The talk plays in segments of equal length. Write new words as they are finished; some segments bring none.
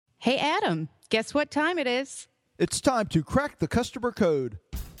Hey, Adam, guess what time it is? It's time to crack the customer code.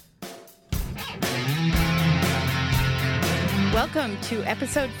 Welcome to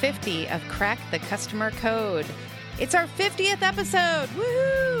episode 50 of Crack the Customer Code. It's our 50th episode.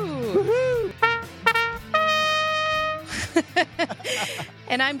 Woohoo! Woohoo!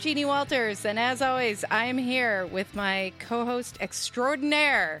 And I'm Jeannie Walters, and as always, I am here with my co-host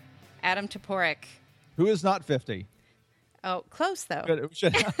extraordinaire, Adam Toporek. Who is not 50? Oh, close, though. Good.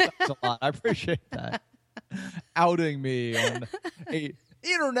 That's a lot. I appreciate that. Outing me on a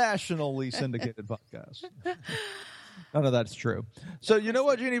internationally syndicated podcast. None of that's true. So you know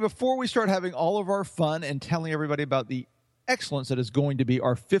what, Jeannie? Before we start having all of our fun and telling everybody about the excellence that is going to be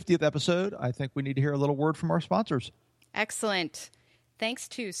our 50th episode, I think we need to hear a little word from our sponsors. Excellent. Thanks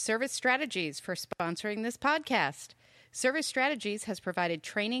to Service Strategies for sponsoring this podcast. Service Strategies has provided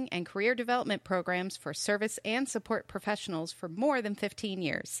training and career development programs for service and support professionals for more than 15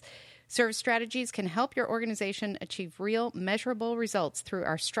 years. Service Strategies can help your organization achieve real, measurable results through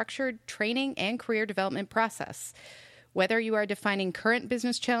our structured training and career development process. Whether you are defining current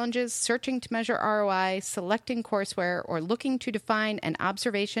business challenges, searching to measure ROI, selecting courseware, or looking to define an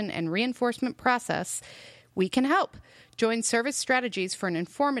observation and reinforcement process, we can help. Join Service Strategies for an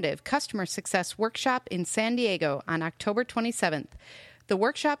informative customer success workshop in San Diego on October 27th. The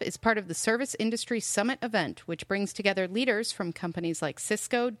workshop is part of the Service Industry Summit event, which brings together leaders from companies like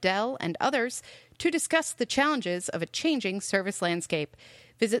Cisco, Dell, and others to discuss the challenges of a changing service landscape.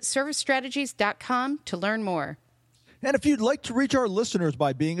 Visit servicestrategies.com to learn more. And if you'd like to reach our listeners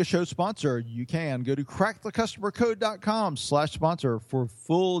by being a show sponsor, you can go to crackthecustomercode.com/sponsor for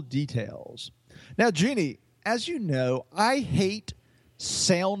full details. Now, Jeannie, as you know, I hate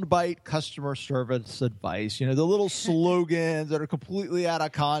soundbite customer service advice. You know, the little slogans that are completely out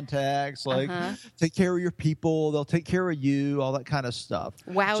of context, like take care of your people, they'll take care of you, all that kind of stuff.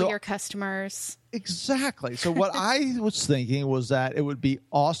 Wow, your customers. Exactly. So what I was thinking was that it would be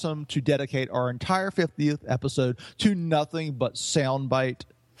awesome to dedicate our entire 50th episode to nothing but soundbite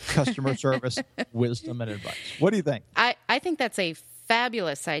customer service wisdom and advice. What do you think? I think that's a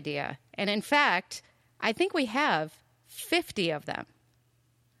fabulous idea. And in fact, I think we have 50 of them.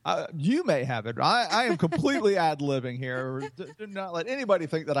 You may have it. I am completely ad-libbing here. Do not let anybody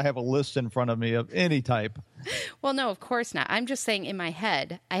think that I have a list in front of me of any type. Well, no, of course not. I'm just saying in my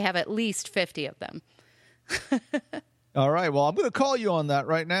head, I have at least 50 of them. All right. Well, I'm going to call you on that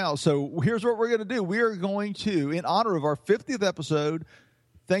right now. So here's what we're going to do. We are going to, in honor of our 50th episode,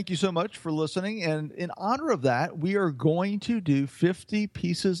 thank you so much for listening. And in honor of that, we are going to do 50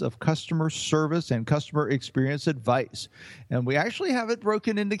 pieces of customer service and customer experience advice. And we actually have it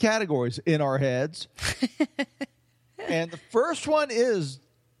broken into categories in our heads. And the first one is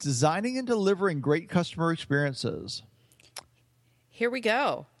designing and delivering great customer experiences. Here we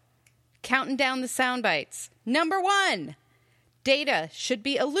go. Counting down the sound bites. Number 1, data should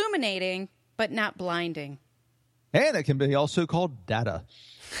be illuminating, but not blinding. And it can be also called data.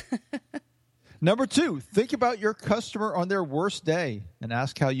 Number 2, think about your customer on their worst day and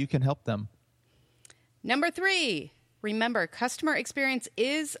ask how you can help them. Number 3, remember, customer experience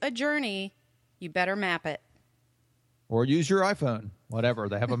is a journey. You better map it. Or use your iPhone. Whatever.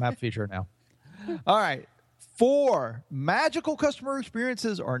 They have a map feature now. All right. 4, magical customer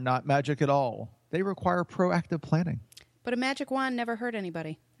experiences are not magic at all. They require proactive planning. But a magic wand never hurt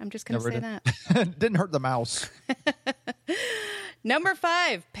anybody. I'm just going to say that. Didn't hurt the mouse. Number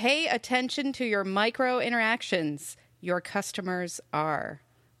 5, pay attention to your micro interactions. Your customers are.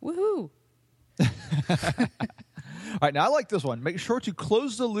 Woohoo. All right, now I like this one. Make sure to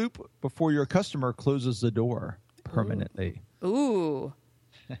close the loop before your customer closes the door permanently. Ooh.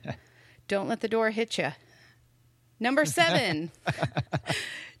 Don't let the door hit you. Number 7,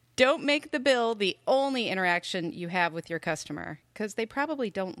 don't make the bill the only interaction you have with your customer, because they probably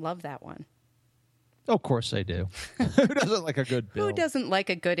don't love that one. Of course they do. Who doesn't like a good bill? Who doesn't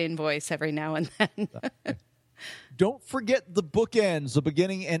like a good invoice every now and then? Don't forget the bookends. The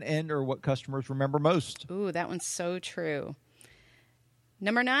beginning and end are what customers remember most. Ooh, that one's so true.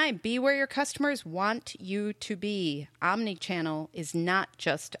 Number 9, be where your customers want you to be. Omnichannel is not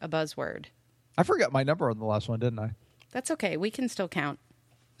just a buzzword. I forgot my number on the last one, didn't I? That's okay. We can still count.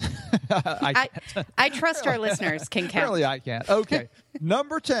 I trust our listeners can count. Apparently I can't. Okay.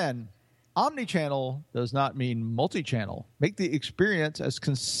 Number 10. Omnichannel does not mean multi-channel. Make the experience as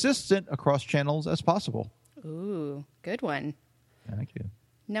consistent across channels as possible. Ooh, good one. Thank you.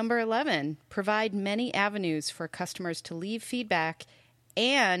 Number 11, provide many avenues for customers to leave feedback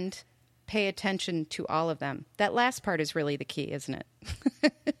and pay attention to all of them. That last part is really the key, isn't it?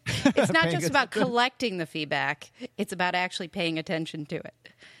 It's not just about collecting the feedback. It's about actually paying attention to it.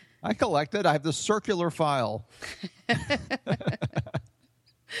 I collect it. I have the circular file.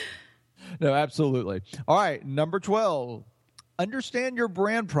 No, absolutely. All right, number 12. Understand your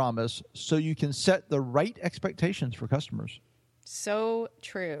brand promise so you can set the right expectations for customers. So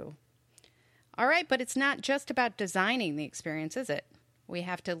true. All right, but it's not just about designing the experience, is it? We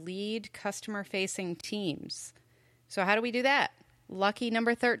have to lead customer-facing teams. So how do we do that? Lucky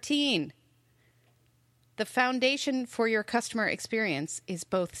number 13. The foundation for your customer experience is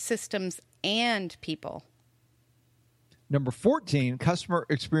both systems and people. Number 14, customer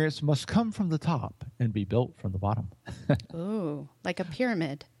experience must come from the top and be built from the bottom. Ooh, like a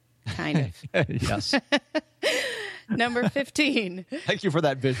pyramid, kind of. Yes. Number 15. Thank you for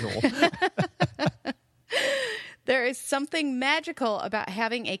that visual. There is something magical about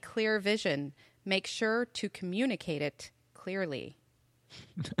having a clear vision. Make sure to communicate it clearly.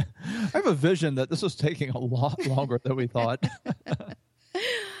 I have a vision that this is taking a lot longer than we thought.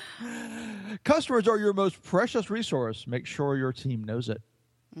 Customers are your most precious resource. Make sure your team knows it.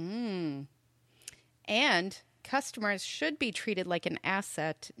 And customers should be treated like an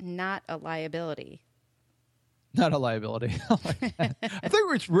asset, not a liability. Not a liability. I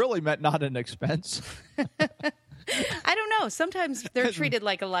think it's really meant not an expense. I don't know. Sometimes they're treated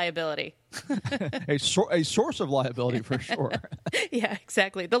like a liability. a source of liability for sure. Yeah,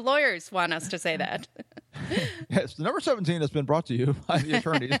 exactly. The lawyers want us to say that. Yes, the number 17 has been brought to you by the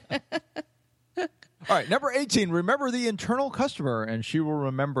attorneys. All right, number 18, remember the internal customer, and she will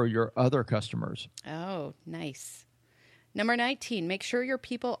remember your other customers. Oh, nice. Number 19, make sure your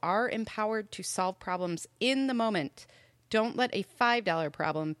people are empowered to solve problems in the moment. Don't let a $5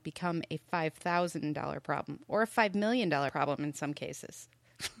 problem become a $5,000 problem or a $5 million problem in some cases.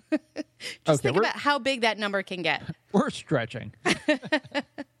 Just think about how big that number can get. We're stretching.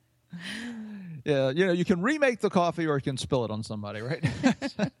 Yeah, you can remake the coffee or you can spill it on somebody, right?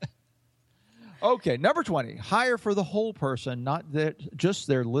 Okay, number 20, hire for the whole person, not just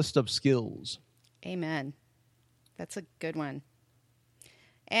their list of skills. Amen. That's a good one.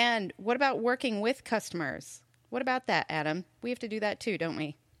 And what about working with customers? What about that, Adam? We have to do that too, don't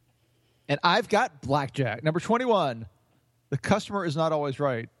we? And I've got blackjack. Number 21, the customer is not always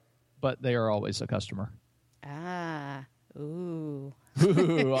right, but they are always a customer. Ah, ooh.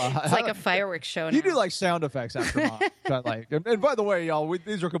 Ooh, it's like a fireworks show now. You do like sound effects after mine. And by the way, y'all,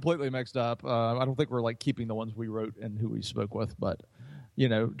 these are completely mixed up. I don't think we're like keeping the ones we wrote and who we spoke with, but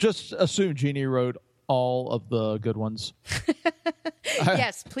just assume Jeannie wrote all of the good ones.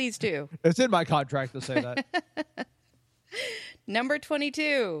 Yes, please do. It's in my contract to say that. Number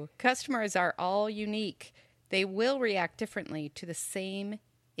 22, customers are all unique. They will react differently to the same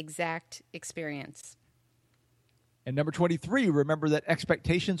exact experience. And number 23, remember that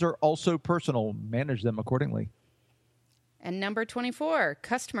expectations are also personal. Manage them accordingly. And number 24,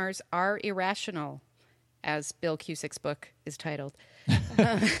 customers are irrational, as Bill Cusick's book is titled.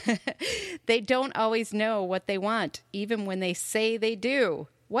 They don't always know what they want, even when they say they do.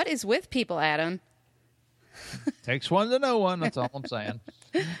 What is with people, Adam? Takes one to know one. That's all I'm saying.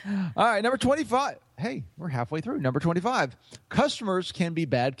 All right, number 25. Hey, we're halfway through. Number 25. Customers can be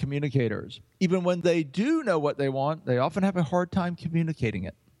bad communicators. Even when they do know what they want, they often have a hard time communicating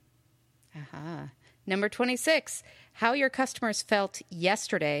it. Number 26. How your customers felt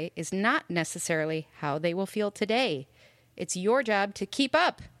yesterday is not necessarily how they will feel today. It's your job to keep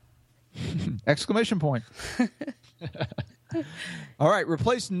up. Exclamation point. All right,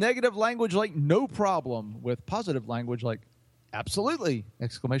 replace negative language like no problem with positive language like absolutely!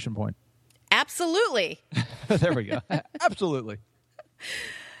 Exclamation point. Absolutely. There we go. Absolutely.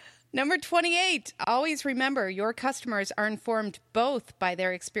 Number 28, always remember your customers are informed both by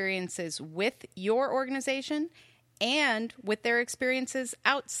their experiences with your organization and with their experiences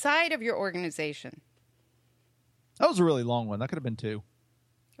outside of your organization. That was a really long one. That could have been 2.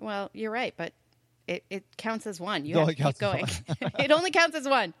 Well, you're right, but it counts as one. You It have only to keep going. It only counts as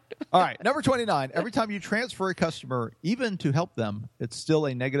one. All right, number 29. Every time you transfer a customer, even to help them, it's still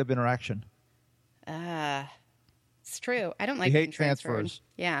a negative interaction. It's true. I don't like You being hate transferred. transfers.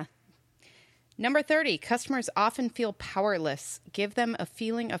 Yeah. Number 30, customers often feel powerless. Give them a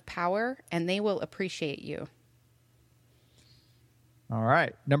feeling of power, and they will appreciate you. All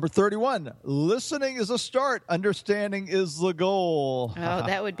right. Number 31, listening is a start. Understanding is the goal. Oh,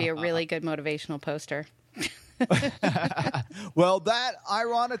 that would be a really good motivational poster. Well, that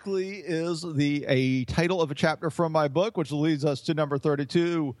ironically is a title of a chapter from my book, which leads us to number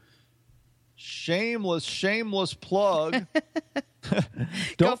 32. Shameless plug.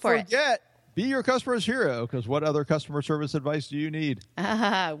 Don't forget, be your customer's hero, because what other customer service advice do you need?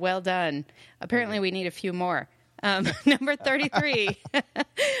 Well done. Apparently, we need a few more. Number 33.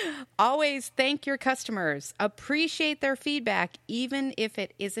 Always thank your customers. Appreciate their feedback, even if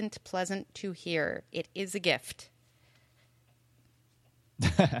it isn't pleasant to hear. It is a gift.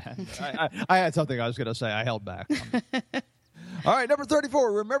 I had something I was going to say. I held back. All right, number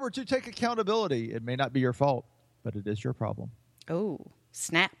 34. Remember to take accountability. It may not be your fault, but it is your problem. Oh,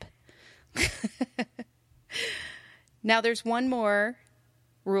 snap. Now, there's one more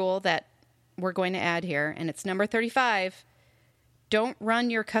rule that we're going to add here, and it's number 35. Don't run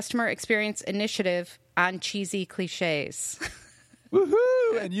your customer experience initiative on cheesy cliches.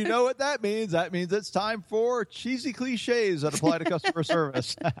 Woohoo! And you know what that means? That means it's time for cheesy cliches that apply to customer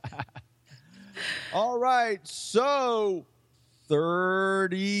service. All right, so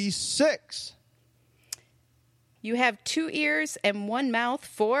 36. You have 2 ears and 1 mouth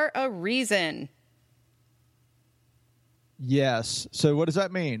for a reason. Yes. So what does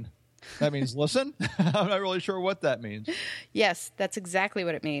that mean? That means listen? I'm not really sure what that means. Yes, that's exactly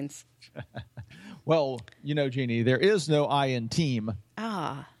what it means. Well, you know, Jeannie, there is no I in team.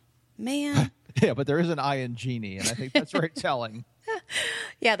 Ah, man. Yeah, but there is an I in Jeannie, and I think that's very telling.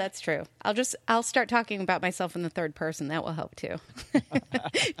 Yeah, that's true. I'll start talking about myself in the third person. That will help too.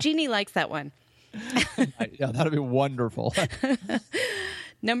 Jeannie likes that one. Yeah, that'd be wonderful.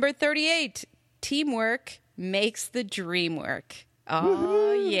 Number 38, teamwork makes the dream work.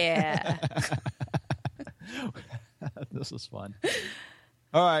 Oh, yeah. This is fun.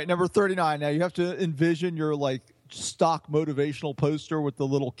 All right, number 39. Now you have to envision your stock motivational poster with the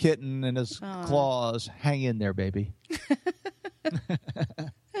little kitten and his claws. Hang in there, baby.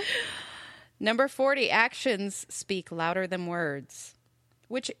 Number 40, actions speak louder than words,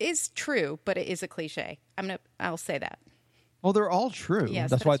 which is true, but it is a cliche. I'll say that. Well, they're all true. Yes,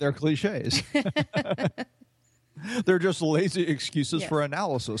 that's why they're cliches. They're just lazy excuses for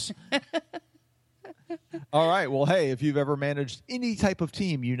analysis. All right. Well, hey, if you've ever managed any type of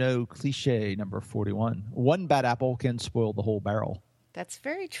team, you know cliche number 41. One bad apple can spoil the whole barrel. That's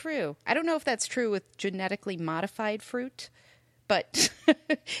very true. I don't know if that's true with genetically modified fruit, but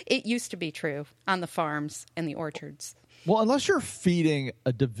it used to be true on the farms and the orchards. Well, unless you're feeding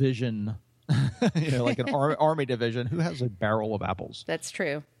a division, like an army division, who has a barrel of apples? That's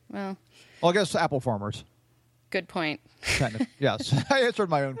true. Well, I guess apple farmers. Good point. Kind of. Yes. I answered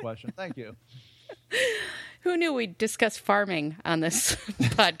my own question. Thank you. Who knew we'd discuss farming on this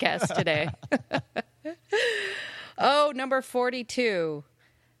podcast today? Oh, number 42.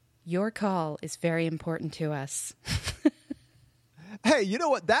 Your call is very important to us. Hey, you know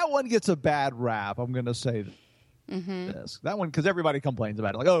what? That one gets a bad rap. I'm going to say this. That one, because everybody complains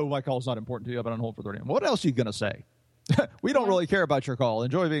about it. Like, oh, my call's not important to you. I've been on hold for 30 minutes. What else are you going to say? We don't really care about your call.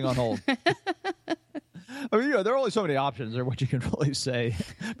 Enjoy being on hold. I mean, there are only so many options or what you can really say.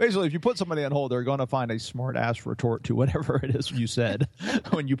 Basically, if you put somebody on hold, they're going to find a smart-ass retort to whatever it is you said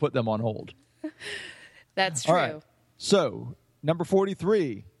when you put them on hold. That's true. All right. So, number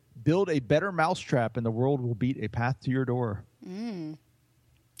 43, build a better mousetrap and the world will beat a path to your door.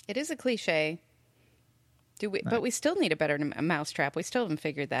 It is a cliche. But we still need a better mousetrap. We still haven't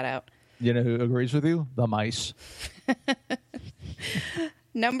figured that out. You know who agrees with you? The mice.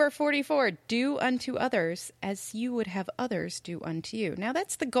 Number 44, do unto others as you would have others do unto you. Now,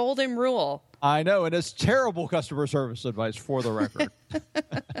 that's the golden rule. I know, and it's terrible customer service advice for the record.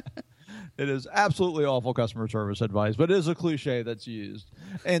 It is absolutely awful customer service advice, but it is a cliche that's used.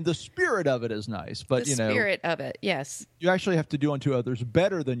 And the spirit of it is nice. But the spirit of it, yes. You actually have to do unto others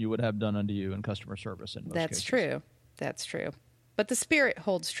better than you would have done unto you in customer service in most cases. That's true. That's true. But the spirit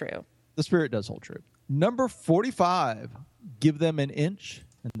holds true. The spirit does hold true. Number 45, give them an inch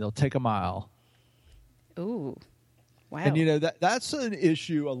and they'll take a mile. Ooh, wow. And, that's an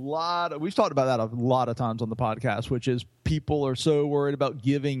issue we've talked about that a lot of times on the podcast, which is people are so worried about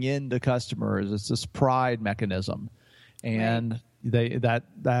giving in to customers. It's this pride mechanism. And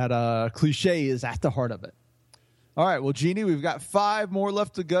that cliche is at the heart of it. All right, well, Jeannie, we've got 5 more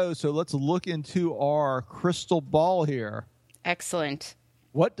left to go, so let's look into our crystal ball here. Excellent.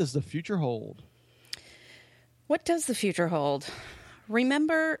 What does the future hold? What does the future hold?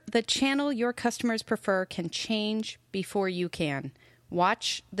 Remember, the channel your customers prefer can change before you can.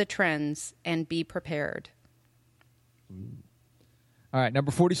 Watch the trends and be prepared. All right,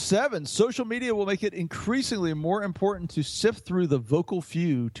 number 47, social media will make it increasingly more important to sift through the vocal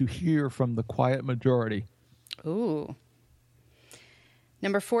few to hear from the quiet majority. Ooh.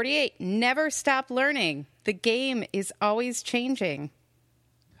 Number 48, never stop learning. The game is always changing.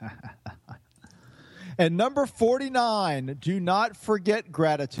 And number 49, do not forget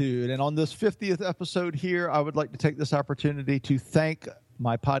gratitude. And on this 50th episode here, I would like to take this opportunity to thank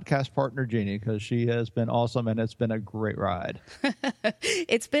my podcast partner, Jeannie, because she has been awesome and it's been a great ride.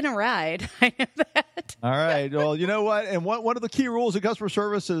 It's been a ride. I know that. All right. Well, you know what? And one of the key rules of customer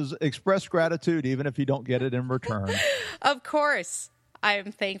service is express gratitude, even if you don't get it in return. Of course. I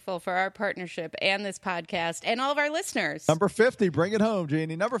am thankful for our partnership and this podcast and all of our listeners. Number 50, bring it home,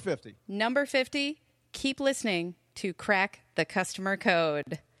 Jeannie. Number 50. Number 50, keep listening to Crack the Customer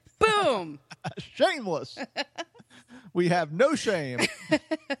Code. Boom! Shameless. We have no shame.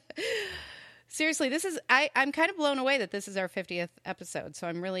 Seriously, I'm kind of blown away that this is our 50th episode. So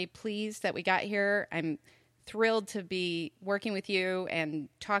I'm really pleased that we got here. I'm thrilled to be working with you and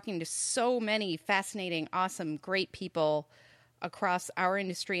talking to so many fascinating, awesome, great people across our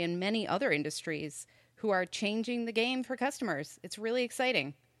industry and many other industries who are changing the game for customers. It's really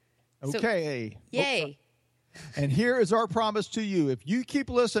exciting. Okay. So, yay. And here is our promise to you. If you keep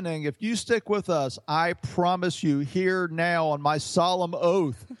listening, if you stick with us, I promise you here now on my solemn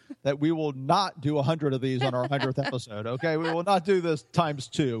oath that we will not do 100 of these on our 100th episode. Okay? We will not do this times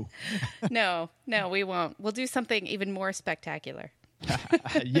 2. No, we won't. We'll do something even more spectacular.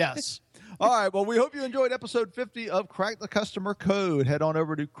 Yes. All right. Well, we hope you enjoyed episode 50 of Crack the Customer Code. Head on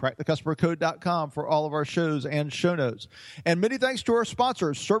over to crackthecustomercode.com for all of our shows and show notes. And many thanks to our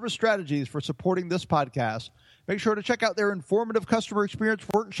sponsors, Service Strategies, for supporting this podcast. Make sure to check out their informative customer experience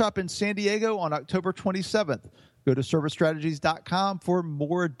workshop in San Diego on October 27th. Go to servicestrategies.com for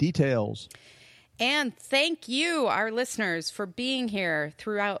more details. And thank you, our listeners, for being here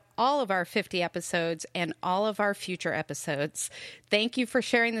throughout all of our 50 episodes and all of our future episodes. Thank you for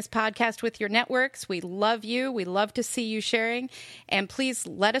sharing this podcast with your networks. We love you. We love to see you sharing. And please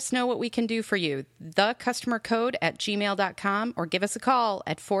let us know what we can do for you. thecustomercode@gmail.com or give us a call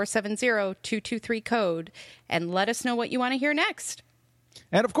at 470-223-CODE and let us know what you want to hear next.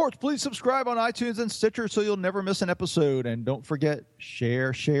 And, of course, please subscribe on iTunes and Stitcher so you'll never miss an episode. And don't forget,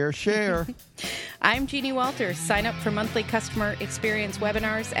 share, share, share. I'm Jeannie Walters. Sign up for monthly customer experience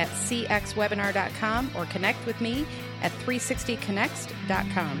webinars at cxwebinar.com or connect with me at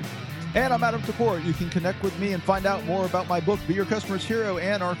 360connext.com. And I'm Adam Topor. You can connect with me and find out more about my book, Be Your Customer's Hero,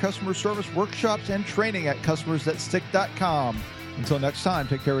 and our customer service workshops and training at customersthatstick.com. Until next time,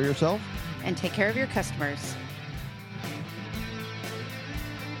 take care of yourself. And take care of your customers.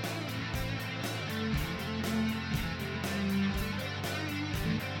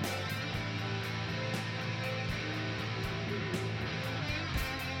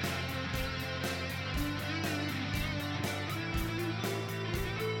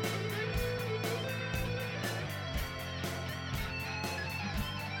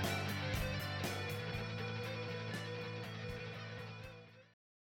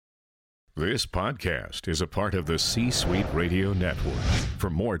 This podcast is a part of the C-Suite Radio Network.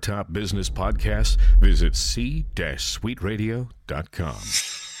 For more top business podcasts, visit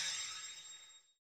c-suiteradio.com.